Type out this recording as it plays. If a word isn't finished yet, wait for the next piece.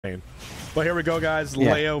But here we go, guys.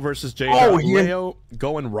 Yeah. Leo versus JeJaJeJa. Oh, yeah. Leo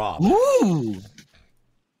going R.O.B. Ooh.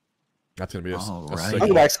 That's gonna be a right. sick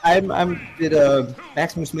Hungrybox, did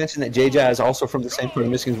Maximus mention that JeJaJeJa is also from the same part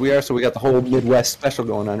of Michigan as we are, so we got the whole Midwest special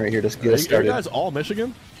going on right here to get us started. Are you guys all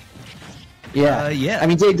Michigan? Yeah. Yeah. I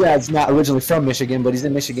mean, JeJaJa's not originally from Michigan, but he's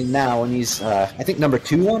in Michigan now, and he's, I think,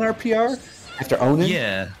 #2 on our PR after owning.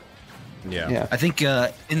 Yeah. Yeah. I think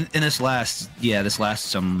in this last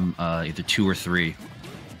either 2 or 3.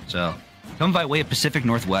 So come by way of Pacific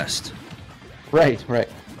Northwest. Right.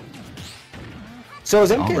 So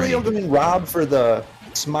is Alrighty. MkLeo going to R.O.B for the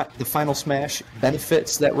Final Smash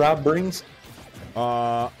benefits that R.O.B brings?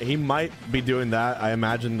 He might be doing that. I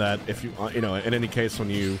imagine that if you, in any case, when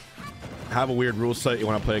you have a weird rule set, you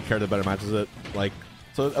want to play a character that better matches it. Like,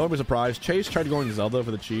 so I wouldn't be surprised. Chase tried going to Zelda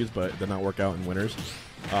for the cheese, but it did not work out in winners.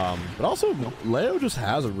 But also, Leo just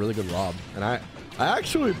has a really good R.O.B, and I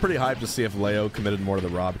actually pretty hyped to see if Leo committed more to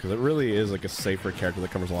the R.O.B because it really is like a safer character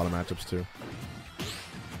that covers a lot of matchups too.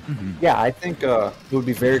 Yeah, I think it would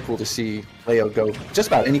be very cool to see Leo go just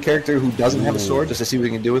about any character who doesn't have a sword, just to see what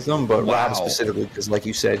he can do with them. But R.O.B specifically, because like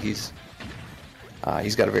you said, he's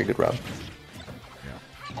got a very good R.O.B.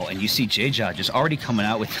 Oh, and you see JeJaJeJa just already coming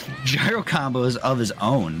out with gyro combos of his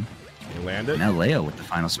own. He landed. Now Leo with the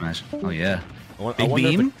final smash. Oh yeah. I Big wonder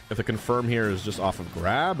beam? if the confirm here is just off of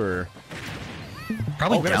grab or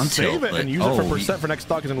Probably gonna down save tilt, it and use it for percent for next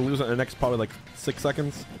stock. He's gonna lose it in the next probably like 6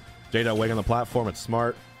 seconds. JeJaJeJa waiting on the platform. It's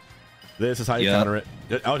smart. This is how you counter it.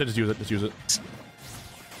 Oh, just use it. Just use it.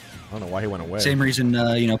 I don't know why he went away. Same reason,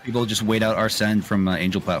 people just wait out our send from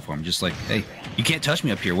Angel platform. Just like, hey, you can't touch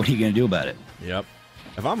me up here. What are you gonna do about it? Yep.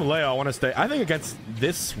 If I'm Leo, I want to stay. I think against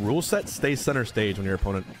this rule set, stay center stage when your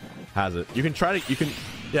opponent has it. You can try to.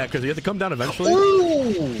 Yeah, because you have to come down eventually.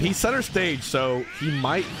 Ooh. He's center stage, so he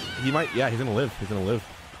might. Yeah, he's gonna live. He's gonna live.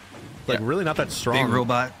 Like really not that strong. Big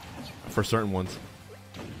robot. For certain ones.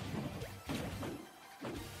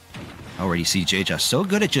 Already see JeJaJeJa so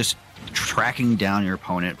good at just tracking down your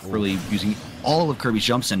opponent, really using all of Kirby's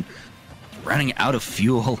jumps and running out of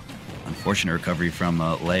fuel. Unfortunate recovery from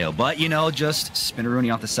Leo, but just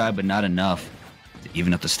spinneroonie off the side, but not enough to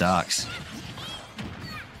even up the stocks.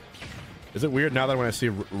 Is it weird now that when I see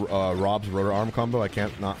R.O.B's rotor arm combo, I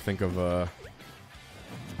can't not think of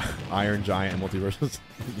Iron Giant and Multiverse's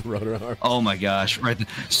rotor arm? Oh my gosh! Right,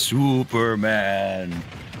 Superman.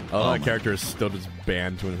 Oh, that character is still just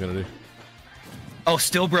banned to infinity. Oh,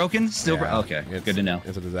 still broken? Still okay. Good to know.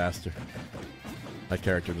 It's a disaster. That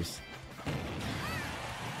character just.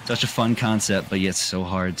 Such a fun concept, but yet so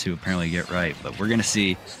hard to apparently get right. But we're gonna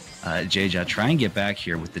see JeJaJeJa try and get back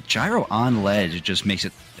here with the gyro on ledge. It just makes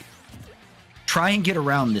it try and get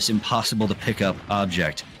around this impossible to pick up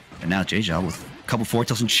object. And now JeJaJeJa with a couple forward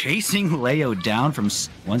tilts and chasing Leo down from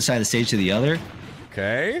one side of the stage to the other.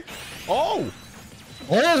 Okay. Oh!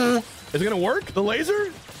 Is it gonna work? The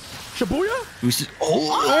laser? Shibuya?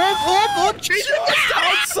 Chasing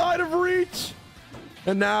outside of reach!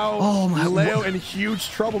 And now Leo in huge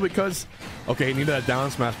trouble because, okay, he needed that down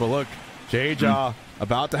smash, but look, JeJaJeJa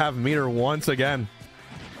about to have meter once again.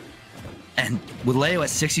 And with Leo at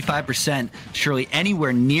 65%, surely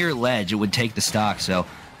anywhere near ledge, it would take the stock. So,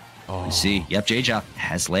 you see, yep, JeJaJeJa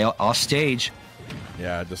has Leo off stage.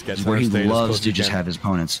 Yeah, just get where he stage loves to just have his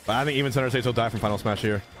opponents. But I think even center stage will die from Final Smash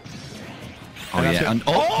here. Oh,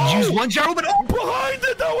 yeah. Use one gyro, but behind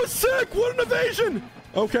it! That was sick! What an evasion!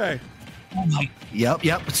 Okay. Yep.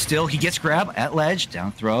 But still, he gets grab at ledge,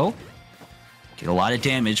 down throw. Get a lot of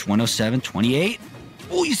damage. 107, 28.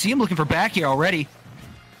 Oh, you see him looking for back here already.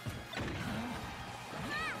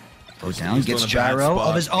 Goes down, gets gyro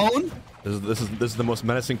of his own. This is the most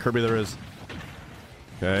menacing Kirby there is.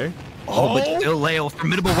 Okay. Oh, but still Leo,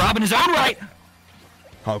 formidable Rob in his own right.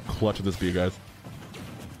 How clutch would this be, guys?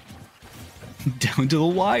 Down to the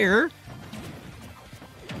wire.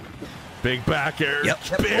 Big back air. Yep.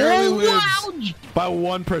 Barely lives. By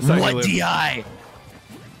 1%. What DI?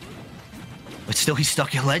 But still, he's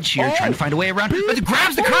stuck at ledge here, trying to find a way around. But he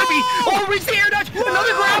grabs the Kirby. Oh, reach the air dodge.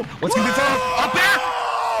 Another grab. What's going to be for up there?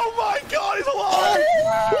 Oh my God, he's alive.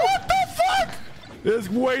 What the fuck? This is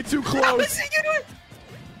way too close. How is he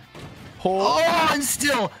gonna... and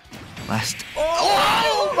still. Last.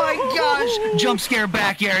 Oh my gosh! Jump scare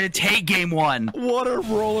back air to take game 1. What a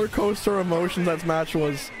roller coaster of emotions that match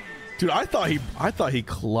was. Dude, I thought he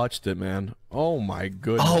clutched it, man. Oh my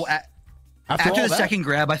goodness. Oh, after the second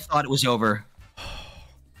grab, I thought it was over.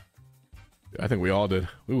 I think we all did.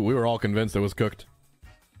 We were all convinced it was cooked.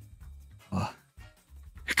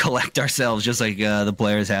 Collect ourselves just like the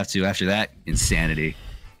players have to after that insanity.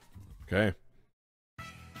 Okay.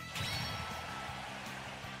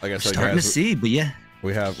 Like I said, Starting guys, to see, but yeah.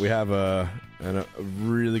 We have a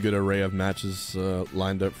really good array of matches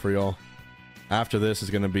lined up for y'all. After this is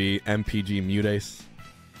going to be MPG Mutace.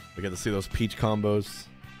 We get to see those Peach combos.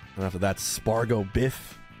 And after that, Spargo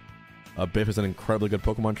Biff. Biff is an incredibly good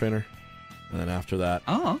Pokemon trainer. And then after that,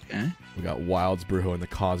 we got Wilds, Brujo, and the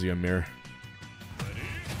Kazuya Mirror.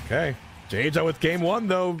 Okay. JeJaJeJa with game 1,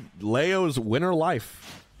 though. Leo's winner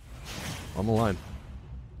life on the line.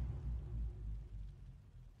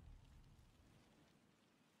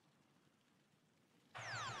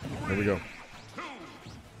 Here we go.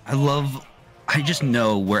 I just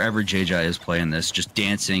know wherever JeJaJeJa is playing this, just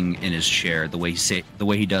dancing in his chair, the way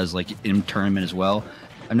he does, like in tournament as well.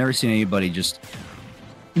 I've never seen anybody just,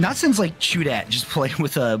 not since like shoot at, just play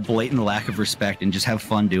with a blatant lack of respect and just have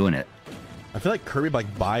fun doing it. I feel like Kirby,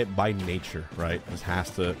 like by nature, right, just has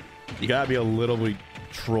to. You gotta be a little bit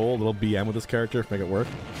troll, a little BM with this character to make it work.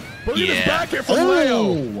 But look at this back here from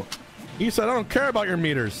Leo. He said, "I don't care about your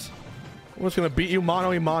meters. I'm just gonna beat you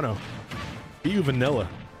mano a mano. Beat you vanilla."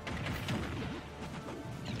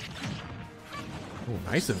 Oh,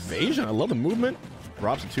 nice evasion. I love the movement.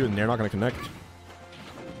 Drops it too, and they're not gonna connect.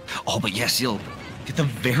 Oh, but yes, he'll get the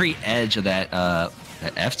very edge of that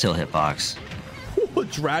F-tilt hitbox.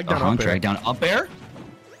 Drag down up air. Drag down up air.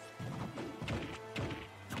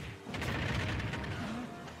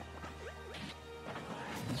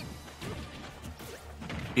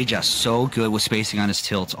 JeJaJeJa so good with spacing on his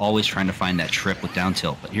tilts, always trying to find that trip with down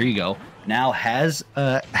tilt. But here you go. Now has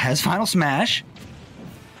final smash.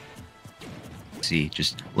 See,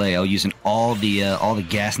 just Leo using all the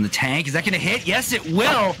gas in the tank. Is that going to hit? Yes, it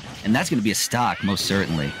will, and that's going to be a stock, most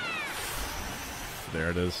certainly. There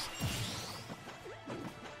it is.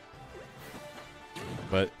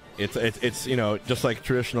 But it's you know, just like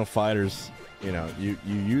traditional fighters, you know, you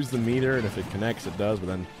use the meter, and if it connects, it does. But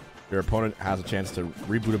then your opponent has a chance to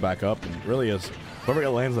reboot it back up, and really is whoever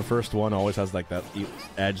lands the first one always has like that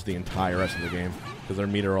edge the entire rest of the game because their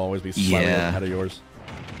meter will always be slightly ahead of yours.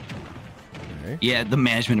 Okay. Yeah, the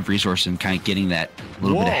management of resources and kind of getting that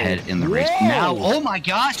little bit ahead in the race. Now, oh my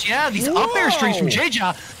gosh, yeah, these up air strings from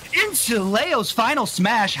JeJaJeJa into Leo's final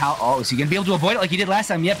smash. Is he gonna be able to avoid it like he did last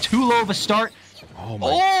time? Yep, too low of a start.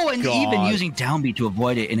 And even using downbeat to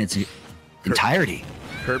avoid it in its entirety.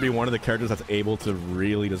 Kirby, one of the characters that's able to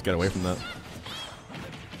really just get away from that.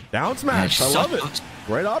 Down smash, I love it.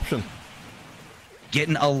 Great option.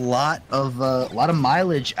 Getting a lot of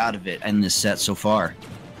mileage out of it in this set so far.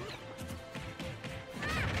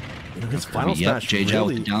 His final smash, JeJaJeJa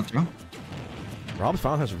really, with the down throw. Rob's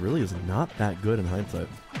final smash really is not that good in hindsight.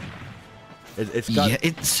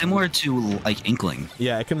 It's similar to like Inkling.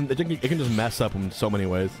 Yeah, it can just mess up in so many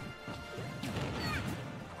ways.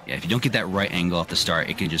 Yeah, if you don't get that right angle off the start,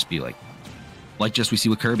 it can just be like just we see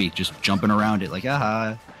with Kirby, just jumping around it like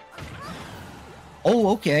aha. Oh,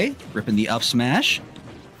 okay, ripping the up smash.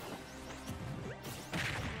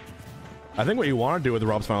 I think what you want to do with the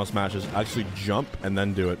Rob's final smash is actually jump and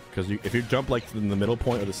then do it, because if you jump like in the middle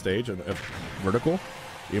point of the stage and vertical,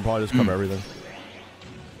 you can probably just cover everything.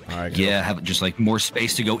 All right. Yeah, have just like more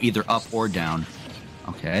space to go either up or down.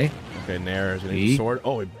 Okay. Okay, Nair is gonna use sword.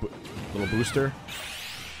 Oh, a little booster.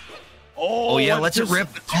 Oh yeah, let's it rip.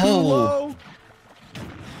 Oh.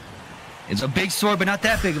 It's a big sword, but not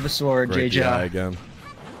that big of a sword, JeJaJeJa. Yeah, again.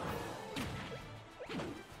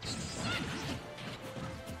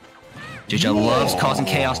 JeJaJeJa loves causing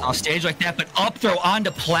chaos off stage like that, but up throw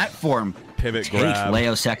onto platform. Pivot grab.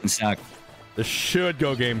 Leo second stock. This should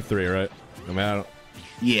go game 3, right? I mean, I don't...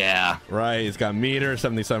 Yeah. Right, he's got meter,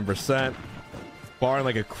 77%. Barring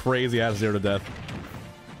like a crazy ass 0 to death.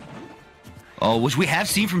 Oh, which we have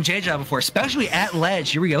seen from JeJaJeJa before, especially at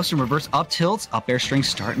ledge. Here we go, some reverse up tilts, up air strings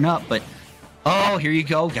starting up, but oh, here you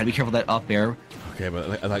go. Gotta be careful of that up air. Okay,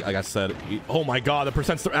 but like I said, oh my god, the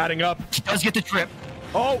percents are adding up. He does get the trip.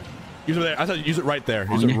 Oh, use it there. I said use it right there.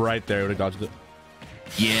 Use it right there. Would have dodged it.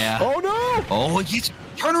 Yeah. Oh no. Oh, he's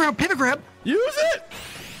turn around pivot grab. Use it.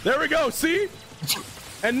 There we go. See?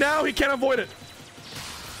 And now he can't avoid it.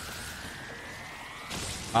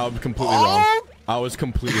 I was completely wrong. I was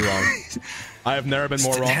completely wrong. I have never been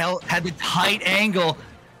more wrong. Hell, had the tight angle.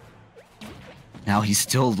 Now he's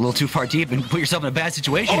still a little too far deep and put yourself in a bad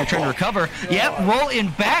situation. You're trying to recover. God. Yep, roll in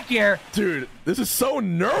back air. Dude, this is so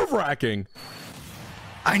nerve-wracking.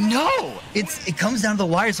 I know. It comes down to the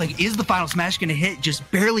wires. Like, is the final smash going to hit? Just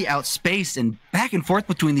barely outspaced and back and forth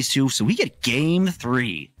between these two. So we get game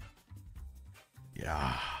 3.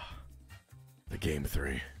 Yeah. The game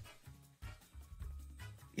 3.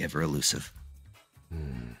 Ever elusive.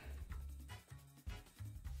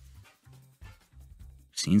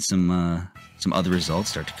 Seen some other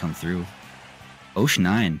results start to come through. Ocean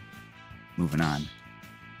 9 moving on.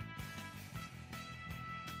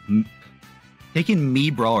 taking me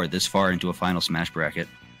Brawler this far into a final Smash bracket.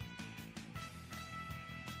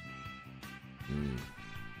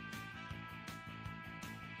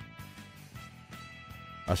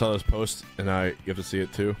 I saw this post, and you have to see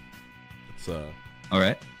it too. It's all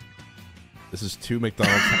right. This is 2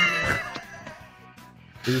 McDonald's.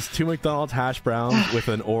 This is 2 McDonald's hash browns with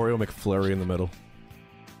an Oreo McFlurry in the middle.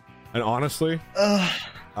 And honestly,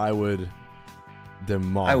 I would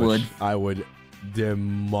demolish. I would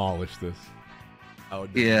demolish this.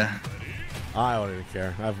 Yeah. I don't even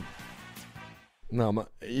care.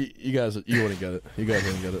 You guys wouldn't get it. You guys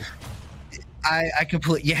wouldn't get it. I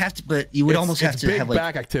completely. You have to, but you would almost have to big have like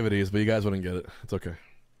back activities, but you guys wouldn't get it. It's okay.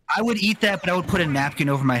 I would eat that, but I would put a napkin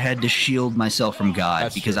over my head to shield myself from God.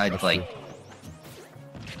 That's because true, I'd like. True.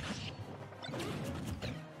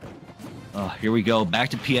 Oh, here we go. Back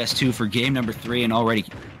to PS2 for game number 3, and already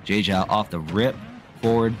JeJaJeJa off the rip.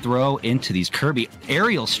 Forward throw into these Kirby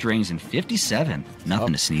aerial strings in 57.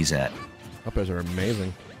 Nothing to sneeze at. Up airs are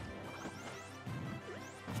amazing.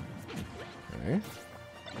 Okay.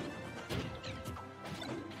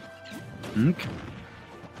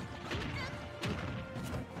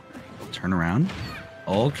 Turn around.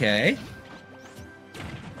 Okay.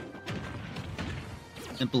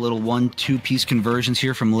 Simple little 1-2 piece conversions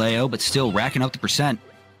here from Leo, but still racking up the percent.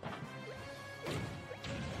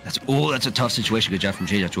 That's a tough situation. Good job from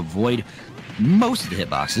JeJaJeJa to avoid most of the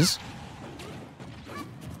hitboxes.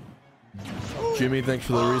 Jimmy, thanks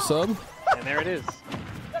for the resub. And there it is.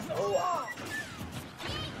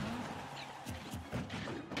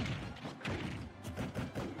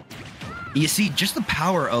 You see, just the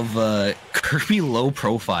power of Kirby low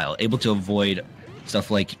profile, able to avoid stuff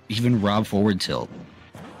like even R.O.B forward tilt.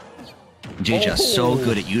 JeJaJeJa so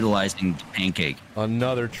good at utilizing Pancake.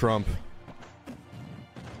 Another trump.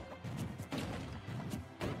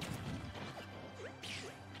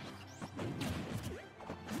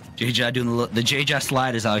 JeJaJeJa doing the JeJaJeJa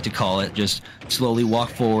slide, as I like to call it, just slowly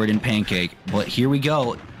walk forward in Pancake. But here we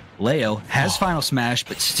go. Leo has final smash,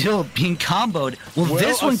 but still being comboed. Will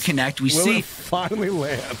this one connect? We see it finally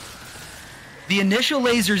land. The initial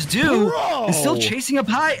lasers do. Bro! And still chasing up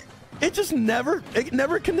high. It just never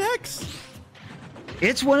connects.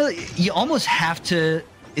 It's one of the, you almost have to.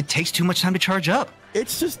 It takes too much time to charge up.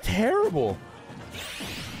 It's just terrible.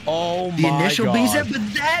 Oh my god. The initial BZ,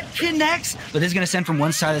 but that connects. But this is going to send from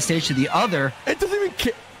one side of the stage to the other. It doesn't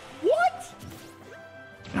even what?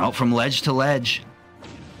 No, from ledge to ledge.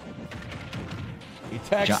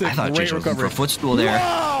 I thought JeJaJeJa was for a footstool there.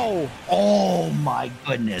 Wow! Oh my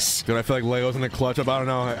goodness. Dude, I feel like Leo's in the clutch up. I don't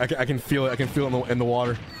know. I can feel it. I can feel it in the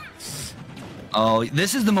water. Oh,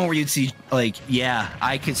 this is the moment where you'd see, like, yeah,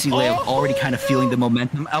 I could see Leo already kind of feeling the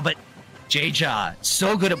momentum. Oh, but JeJaJeJa,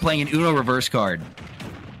 so good at playing an Uno reverse card.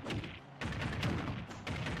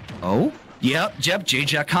 Oh, yep,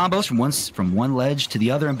 JeJaJeJa combos from one ledge to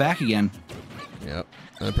the other and back again. Yep.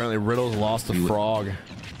 And apparently Riddle's lost a frog.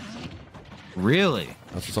 Really?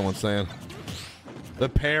 That's what someone's saying. The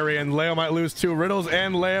parry, and Leo might lose too. Riddles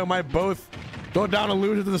and Leo might both go down and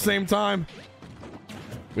lose at the same time.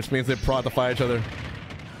 Which means they probably have to fight each other.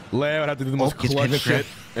 Leo would have to do the most clutch shit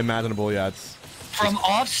imaginable. Yeah, it's from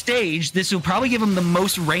off stage. This will probably give him the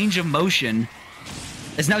most range of motion.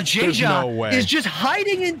 As now JeJaJeJa is just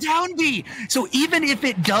hiding in down B. So even if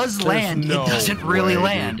it does land, it doesn't really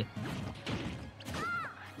land.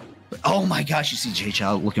 But, oh my gosh, you see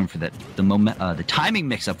JeJaJeJa looking for that the timing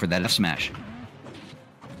mix up for that F smash.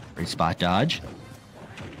 Great spot dodge.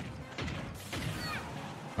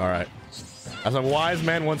 All right. As a wise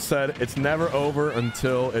man once said, it's never over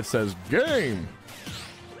until it says game.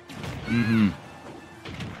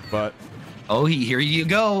 But here you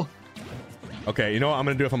go. Okay, you know what I'm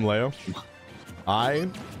gonna do if I'm Leo? I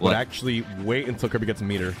would actually wait until Kirby gets a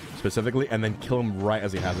meter specifically, and then kill him right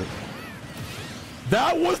as he has it.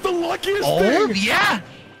 That was the luckiest thing. Oh yeah,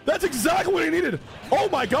 that's exactly what he needed. Oh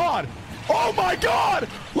my god. Oh my god!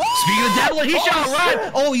 Speaking of that one, he shot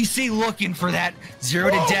right. Oh, you see, looking for that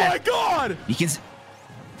 0 to death. Oh my god! You can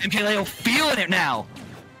MkLeo feeling it now.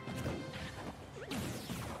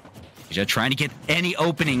 JeJaJeJa trying to get any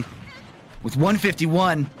opening with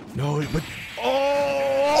 151. No, but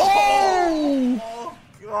oh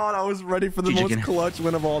god! I was ready for the most clutch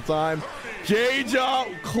win of all time.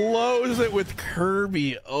 JeJaJeJa closes it with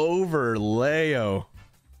Kirby over Leo.